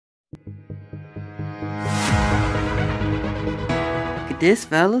this,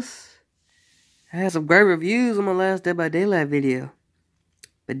 fellas. I had some great reviews on my last Dead by Daylight video.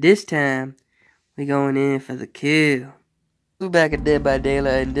 But this time, we going in for the kill. We're back at Dead by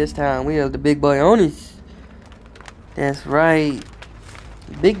Daylight, and this time we have the big boy on us. That's right.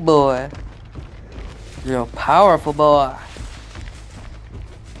 The big boy. You know, powerful boy.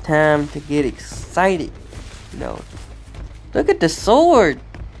 Time to get excited. You know, look at the sword.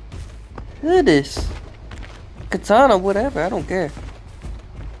 Look at this. Katana, whatever, I don't care.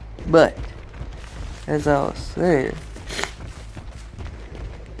 But, as I was saying,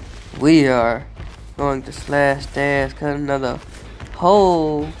 we are going to slash, dash, cut another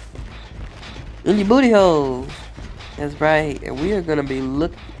hole in your booty hole. That's right, and we are gonna be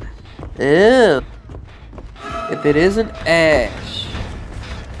looking. Ew. If it isn't Ash.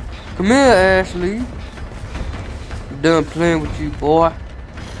 Come here, Ashley. I'm done playing with you, boy.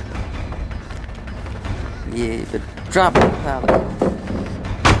 Yeah, but drop it, pilot.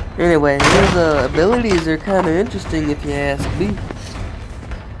 Anyway, his abilities are kind of interesting if you ask me.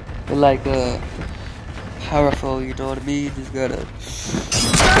 They're like, powerful, you know what I mean? Just gotta...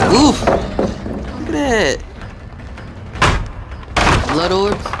 Oof! Look at that! Blood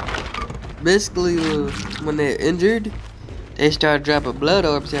orbs. Basically, when they're injured, they start dropping blood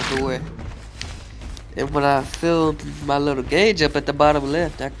orbs everywhere. And when I filled my little gauge up at the bottom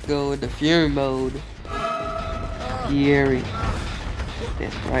left, I could go into fury mode. Fury.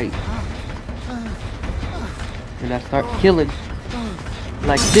 That's right. And I start killing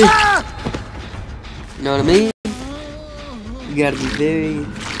like this. You know what I mean? You gotta be very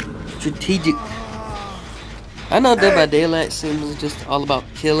strategic. I know Dead by Daylight seems just all about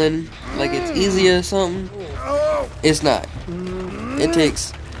killing, like it's easier or something. It's not. It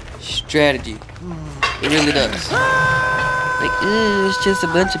takes strategy. It really does. Like, it's just a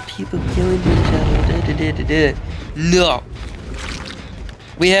bunch of people killing each other. No.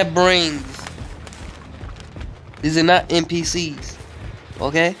 We have brains. These are not NPCs.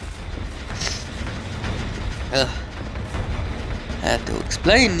 Okay? I have to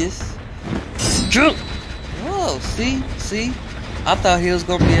explain this. True. Oh, see? I thought he was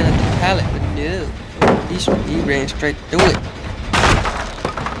gonna be at the pallet, but no. He ran straight through it.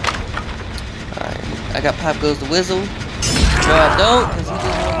 Alright, I got Pop Goes the Whistle. No, I don't, because he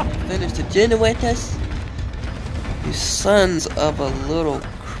just want to finish the generators. You sons of a little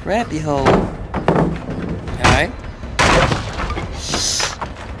crappy hole. Alright.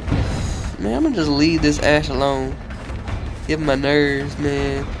 Man, I'm gonna just leave this Ash alone. Give him my nerves,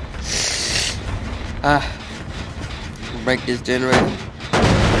 man. Break this generator.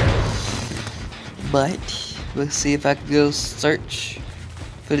 But let's see if I can go search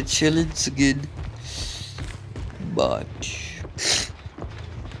for the chillins again. But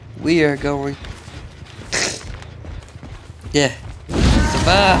we are going. Yeah.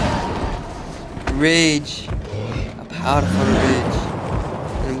 Survive. Rage. A powerful rage.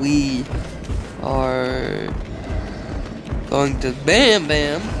 And we are going to bam.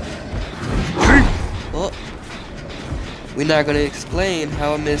 Oh. We're not gonna explain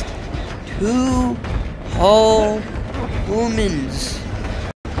how I missed 2 whole humans.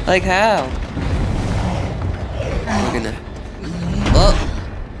 Like how? We're gonna. Oh.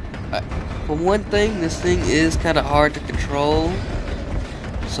 For one thing, this thing is kind of hard to control.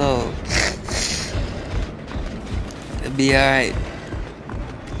 So it'll be alright.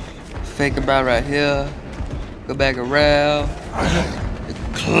 Fake about right here. Go back around.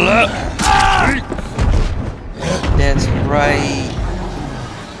 Clap. That's right.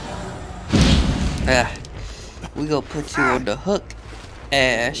 We gonna put you on the hook,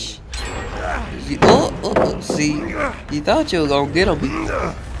 Ash. See, you thought you were gonna get him,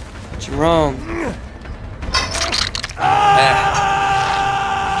 but you're wrong.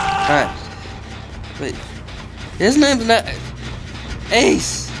 Alright. Wait, his name's not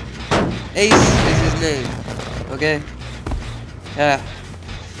Ace. Ace is his name. Okay.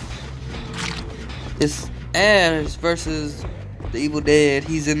 It's Ash versus the Evil Dead.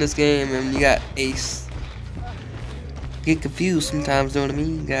 He's in this game, and you got Ace. Get confused sometimes, know what I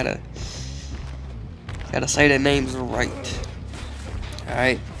mean? Gotta say their names right.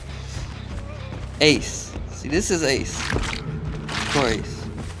 Alright. Ace. See, this is Ace. Poor Ace.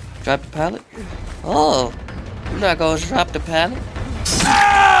 Drop the pallet? Oh, I'm not gonna drop the pallet.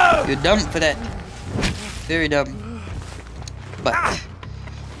 You're dumb for that. Very dumb. But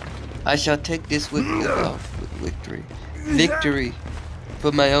I shall take this victory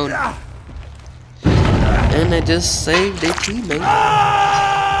for my own. And they just saved their teammate.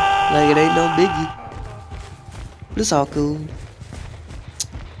 Like it ain't no biggie. But it's all cool.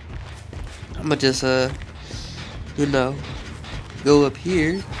 I'ma just you know, go up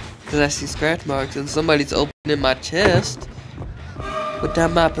here because I see scratch marks and somebody's opening my chest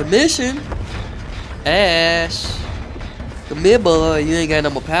without my permission. Ash, come here, boy. You ain't got no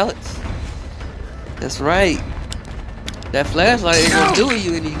more pallets. That's right. That flashlight ain't gonna do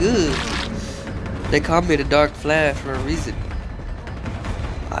you any good. They call me the Dark Flash for a reason.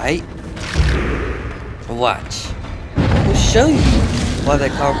 Alright? Watch. I'll show you why they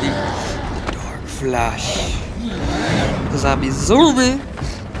call me the Dark Flash. Because I'll be zooming.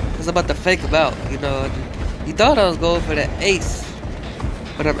 Because I'm about to fake him out, you know. You thought I was going for the ace.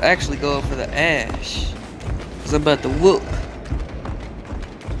 But I'm actually going for the Ash. Because I'm about to whoop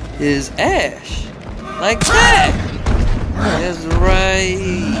his Ash. Like that. That's right.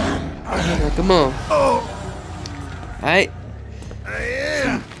 Now, come on. Alright.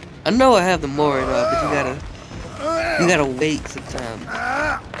 I know I have the more and all, but you gotta wait sometimes.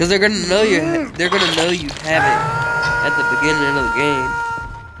 Cause they're gonna know you have it at the beginning of the game.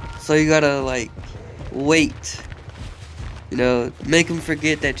 So you gotta like wait. You know, make them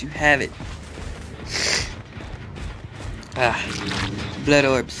forget that you have it. Blood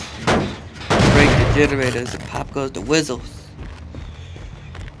orbs. Break the generators and pop goes the whistles.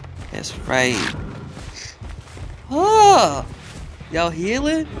 That's right. Oh, y'all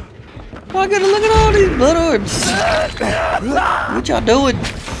healing? Oh, I gotta look at all these blood orbs. What y'all doing?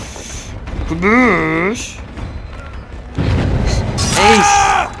 Ace.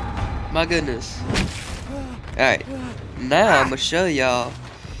 My goodness. Alright. Now I'm gonna show y'all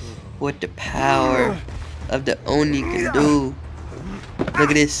what the power of the Oni can do. Look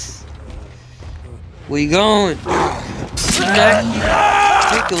at this. Where you going? Smack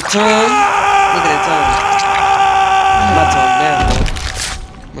your tongue. Look at that tongue. My tongue now, boy.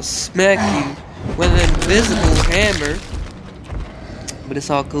 I'm gonna smack you with an invisible hammer. But it's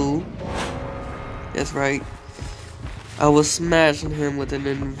all cool. That's right. I was smashing him with an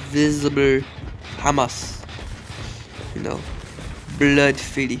invisible hammer. You know, blood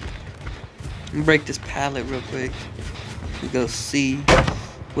fitty. Break this pallet real quick. We go see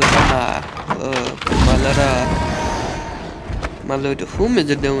what my little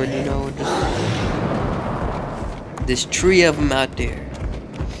humans are doing. You know, this tree of them out there.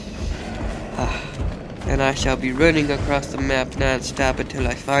 And I shall be running across the map non-stop until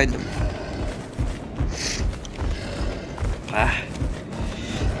I find them.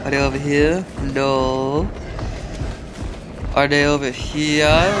 Are they over here? No. Are they over here?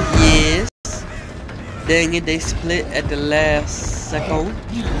 Yes. Dang it, they split at the last second.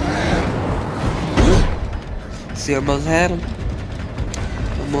 See, almost had them.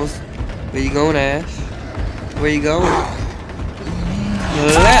 Almost. Where you going, Ash? Where you going?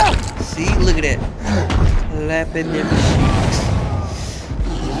 Lap. See, look at that. Lapping them cheeks.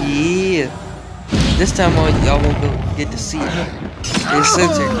 Yeah. This time y'all won't get to see it. It's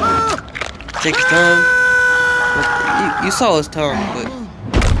censored. Take his tongue. You saw his tongue, but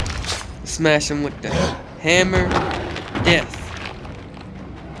smash him with the hammer. Death.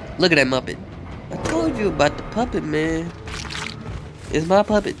 Look at that Muppet. I told you about the puppet, man. It's my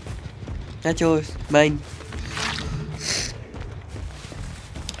puppet. Not yours. Mine.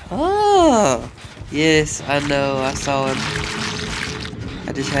 Oh. Yes, I know. I saw him.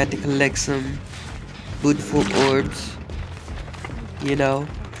 I just had to collect some beautiful orbs. You know.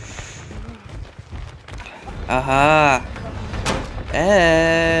 Aha.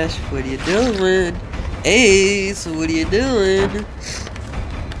 Ash, what are you doing? Ace, what are you doing?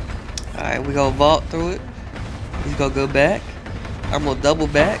 Alright, we gonna vault through it. He's gonna go back. I'm gonna double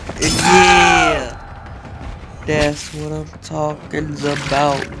back. And yeah! That's what I'm talking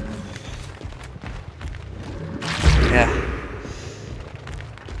about. Yeah.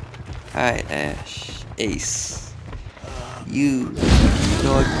 Alright, Ash. Ace. You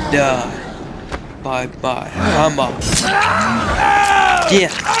gonna die. Bye-bye. Hammer. Yeah.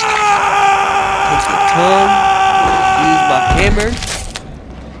 Take the tongue. Use my hammer.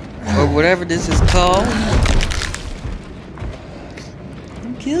 Or whatever this is called.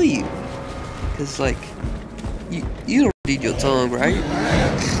 And kill you. Cause like, you don't need your tongue, right?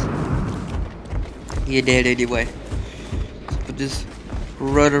 You're dead anyway. So just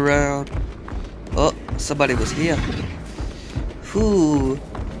run around. Oh, somebody was here. Who?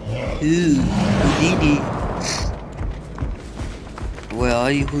 Houdini. Where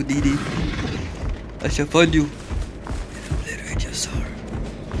are you, Houdini? I shall find you. Later, I just saw her.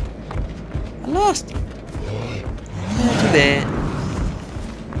 I lost. Not too bad.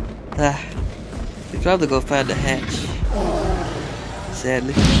 We probably go find the hatch.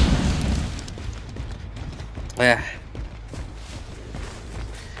 Sadly. Yeah.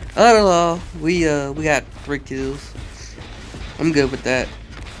 I don't know. We got 3 kills. I'm good with that.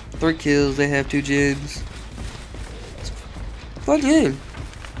 3 kills, they have 2 gens. Fun game.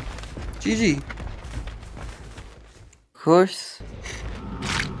 GG. Of course,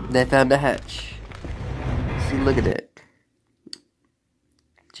 they found a hatch. See, look at that.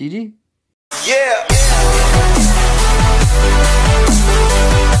 GG. Yeah.